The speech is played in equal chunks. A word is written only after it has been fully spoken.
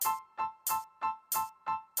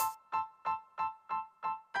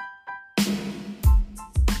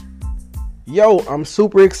Yo, I'm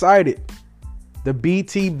super excited. The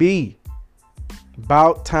BTB,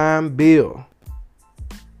 Bout Time Bill,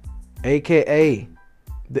 aka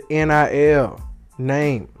the NIL,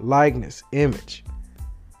 name, likeness, image.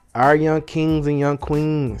 Our young kings and young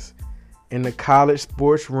queens in the college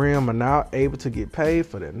sports realm are now able to get paid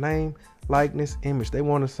for their name, likeness, image. They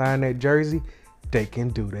want to sign that jersey, they can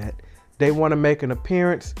do that. They want to make an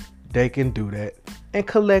appearance, they can do that. And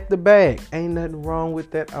collect the bag. Ain't nothing wrong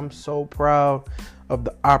with that. I'm so proud of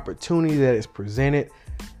the opportunity that is presented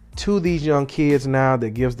to these young kids now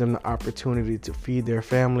that gives them the opportunity to feed their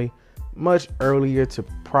family much earlier, to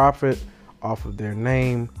profit off of their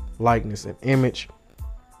name, likeness, and image.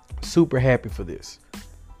 Super happy for this.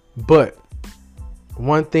 But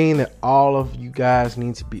one thing that all of you guys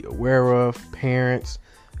need to be aware of, parents,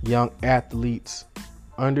 young athletes,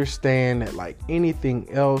 understand that like anything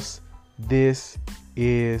else, this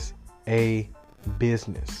is a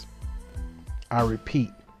business. I repeat,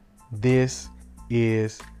 this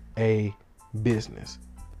is a business.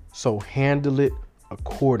 So handle it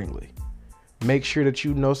accordingly. Make sure that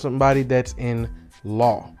you know somebody that's in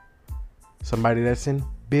law, somebody that's in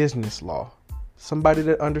business law, somebody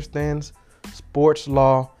that understands sports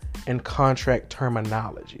law and contract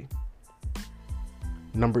terminology.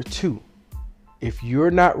 Number 2, if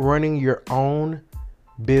you're not running your own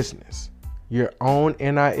business, your own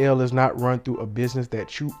NIL is not run through a business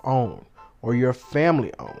that you own or your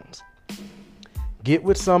family owns, get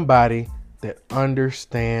with somebody that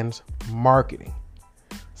understands marketing,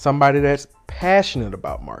 somebody that's passionate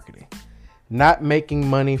about marketing, not making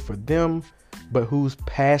money for them, but who's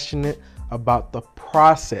passionate about the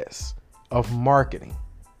process of marketing.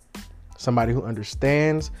 Somebody who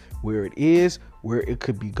understands where it is, where it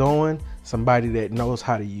could be going, somebody that knows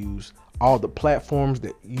how to use all the platforms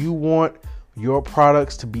that you want your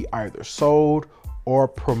products to be either sold or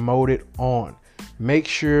promoted on. Make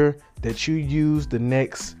sure that you use the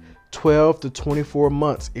next 12 to 24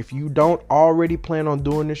 months. If you don't already plan on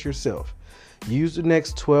doing this yourself, use the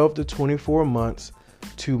next 12 to 24 months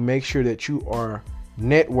to make sure that you are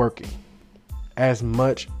networking as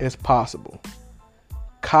much as possible.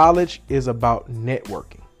 College is about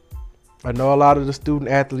networking. I know a lot of the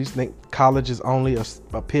student athletes think college is only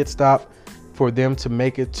a pit stop for them to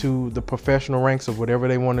make it to the professional ranks of whatever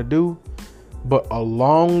they want to do. But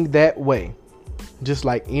along that way, just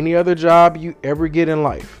like any other job you ever get in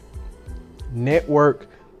life, network,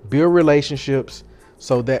 build relationships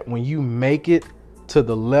so that when you make it to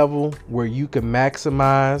the level where you can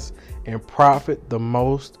maximize and profit the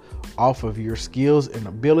most off of your skills and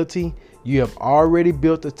ability, you have already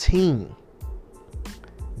built a team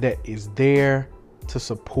that is there to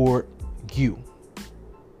support you.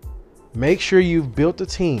 Make sure you've built a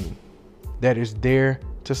team that is there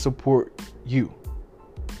to support you.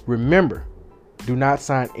 Remember, do not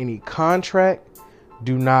sign any contract.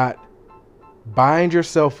 Do not bind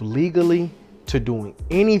yourself legally to doing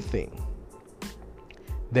anything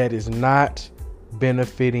that is not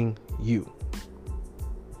benefiting you.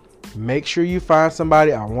 Make sure you find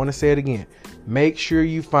somebody. I want to say it again. Make sure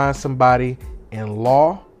you find somebody in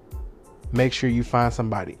law. Make sure you find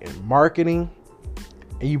somebody in marketing.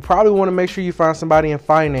 And you probably want to make sure you find somebody in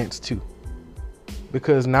finance too.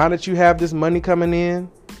 Because now that you have this money coming in,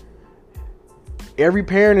 every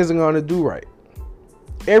parent isn't going to do right.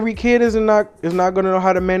 Every kid is not going to know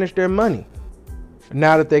how to manage their money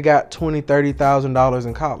now that they got $20,000, $30,000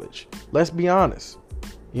 in college. Let's be honest.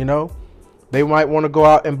 You know, they might want to go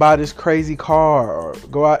out and buy this crazy car or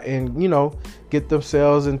go out and, get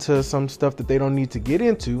themselves into some stuff that they don't need to get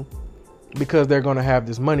into because they're going to have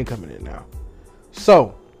this money coming in now.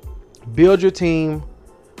 So build your team,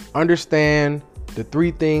 understand the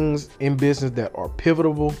 3 things in business that are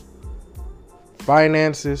pivotal: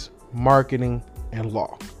 finances, marketing, and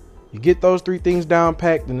law. You get those 3 things down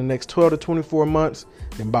packed in the next 12 to 24 months,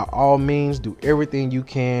 then by all means do everything you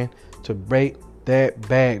can to break that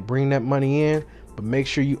bag, bring that money in, but make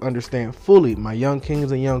sure you understand fully, my young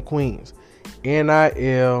kings and young queens,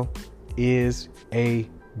 NIL is a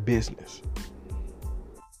business.